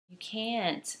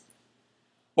can't.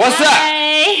 What's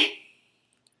Hi. up?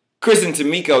 Chris and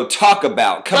Tomiko talk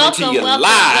about coming to you live.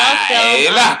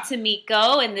 I'm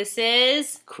Tomiko, and this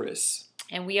is Chris.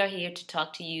 And we are here to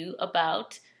talk to you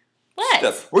about what?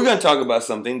 Stuff. We're going to talk about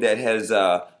something that has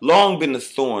long been a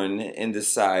thorn in the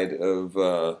side of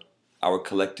our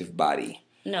collective body.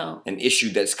 No. An issue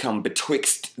that's come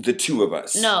betwixt the two of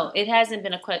us. No, it hasn't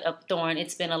been a thorn.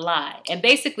 It's been a lie. And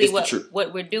basically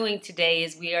what we're doing today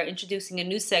is we are introducing a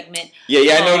new segment.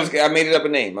 Yeah, I noticed. I made up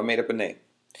a name.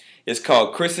 It's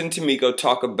called Chris and Tomiko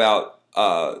Talk About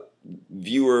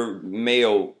Viewer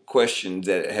Mail Questions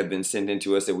that have been sent in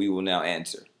to us that we will now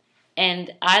answer.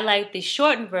 And I like the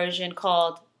shortened version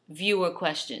called Viewer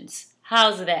Questions.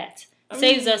 How's that?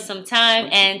 Saves us some time.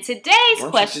 And today's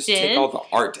question take all the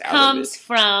art out comes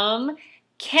from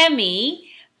Kemi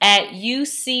at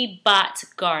UC Bot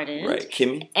Garden. Right,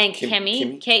 Kemi. And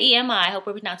Kemi, Kemi, I hope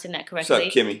we're pronouncing that correctly. What's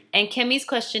up, Kemi? And Kemi's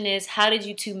question is, how did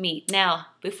you two meet? Now,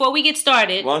 before we get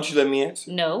started... Why don't you let me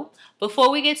answer? No. Before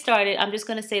we get started, I'm just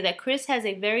going to say that Chris has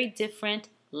a very different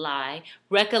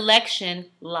recollection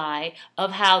lie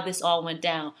of how this all went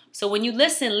down. So when you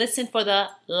listen for the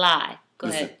lie. Go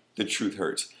ahead. The truth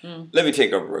hurts. Let me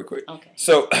take over real quick. Okay.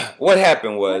 So what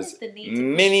happened was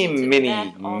many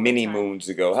moons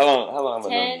ago. How long?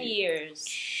 10 years.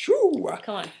 Shoo.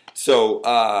 Come on. So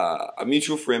a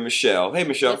mutual friend, Michelle. Hey,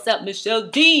 Michelle. What's up, Michelle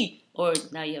D? Or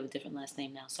now you have a different last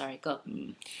name now. Sorry, go.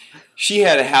 She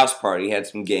had a house party, had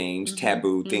some games,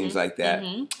 taboo, things like that.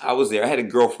 I was there. I had a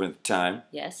girlfriend at the time.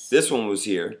 Yes. This one was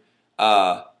here.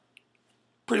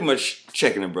 Pretty much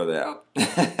checking her brother out.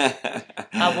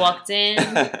 I walked in.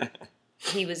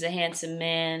 He was a handsome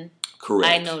man.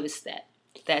 Correct. I noticed that.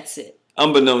 That's it.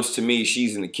 Unbeknownst to me,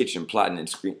 she's in the kitchen plotting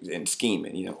and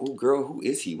scheming. You know, oh girl, who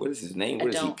is he? What is his name?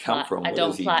 Where does he come from? What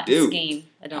does he do? Scheme.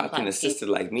 I don't How can a sister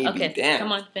like me be down?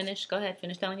 Come on, finish. Go ahead,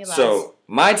 finish telling your lies. So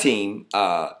my team,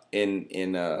 was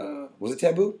it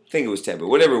taboo? I think it was taboo.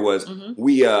 Whatever it was,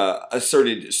 we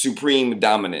asserted supreme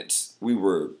dominance. We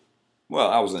were. Well,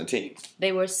 I was on the team.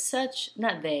 He was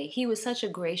such a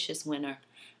gracious winner.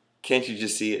 Can't you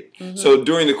just see it? So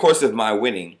during the course of my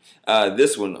winning,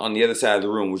 this one on the other side of the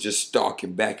room was just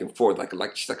stalking back and forth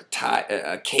she's like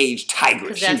a caged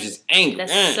tiger. She was just angry.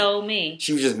 That's so me.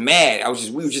 She was just mad.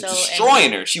 We were just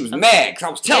destroying her. She was mad because I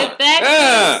was telling her. Get back to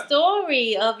the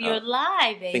story of your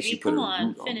lie, baby. Come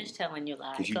on, finish telling your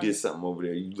lie. Because you did something over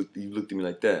there. You looked at me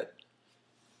like that.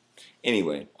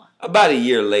 Anyway. About a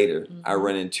year later, I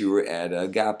run into her at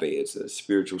Agape. It's a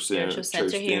spiritual center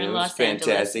church here in Los Angeles.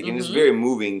 Fantastic, and it's very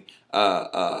moving.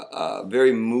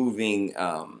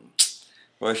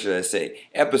 What should I say?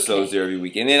 Episodes there every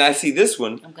week, and then I see this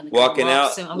one walking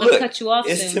out. I'm going to cut you off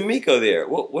soon. It's Tomiko there.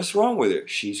 What's wrong with her?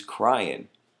 She's crying,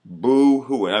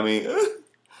 boo-hooing. I mean,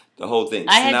 the whole thing.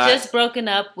 I had just broken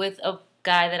up with a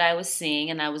guy that I was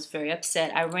seeing, and I was very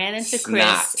upset. I ran into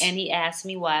Chris, and he asked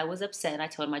me why I was upset. I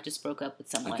told him I just broke up with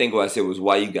someone. I think what I said was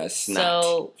why you got snot.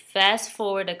 So fast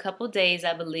forward a couple days,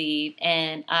 I believe,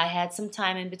 and I had some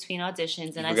time in between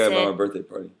auditions, and I said, about my birthday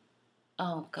party.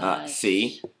 Oh God!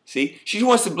 See, she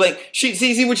wants to blame.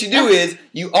 See what you do is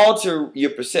you alter your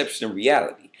perception of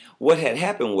reality. What had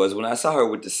happened was when I saw her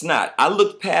with the snot, I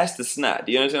looked past the snot.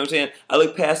 Do you understand what I'm saying? I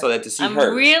looked past all that to see her.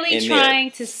 I'm really trying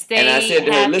to stay and I said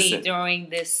to her, happy listen, during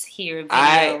this here video.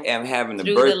 I am having a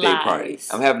birthday party.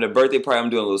 I'm having a birthday party. I'm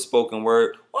doing a little spoken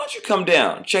word. Why don't you come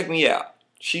down? Check me out.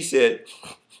 She said,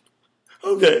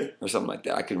 okay. Or something like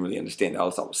that. I couldn't really understand. All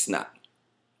I saw was snot.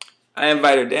 I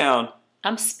invite her down.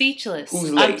 I'm speechless.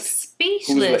 Who's late? I'm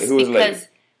speechless. Who was late?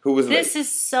 Who was late? This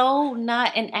is so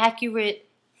not an accurate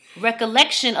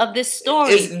recollection of this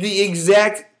story. It's the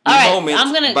exact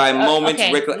moment by moment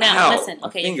recollection. Now listen.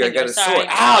 Okay, finger, I got a sorry. sword.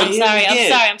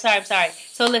 Ow, I'm sorry.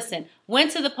 So listen.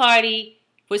 Went to the party.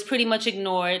 Was pretty much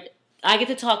ignored. I get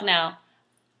to talk now.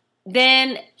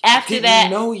 Then after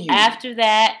that,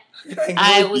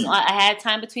 I had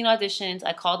time between auditions.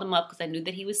 I called him up because I knew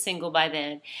that he was single by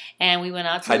then, and we went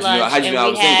out to lunch.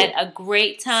 We had a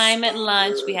great time at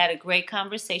lunch. We had a great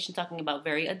conversation talking about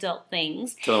very adult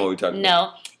things. Tell them what we talking about.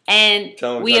 No.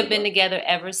 And we have been together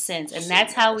ever since. And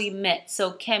that's how we met.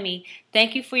 So, Kemi,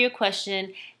 thank you for your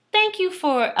question. Thank you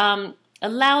for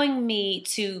allowing me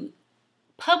to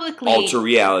publicly alter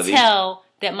reality. Tell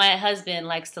that my husband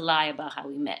likes to lie about how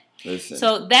we met. Listen.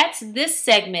 So that's this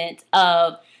segment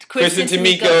of Chris and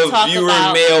Tomiko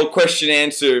viewer mail question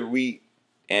answer. We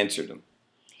answered them.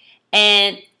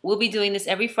 And we'll be doing this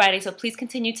every Friday, so please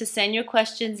continue to send your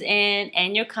questions in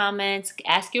and your comments.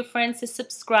 Ask your friends to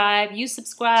subscribe. You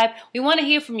subscribe. We want to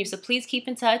hear from you, so please keep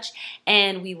in touch.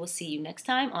 And we will see you next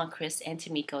time on Chris and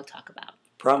Tomiko Talk About.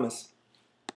 Promise.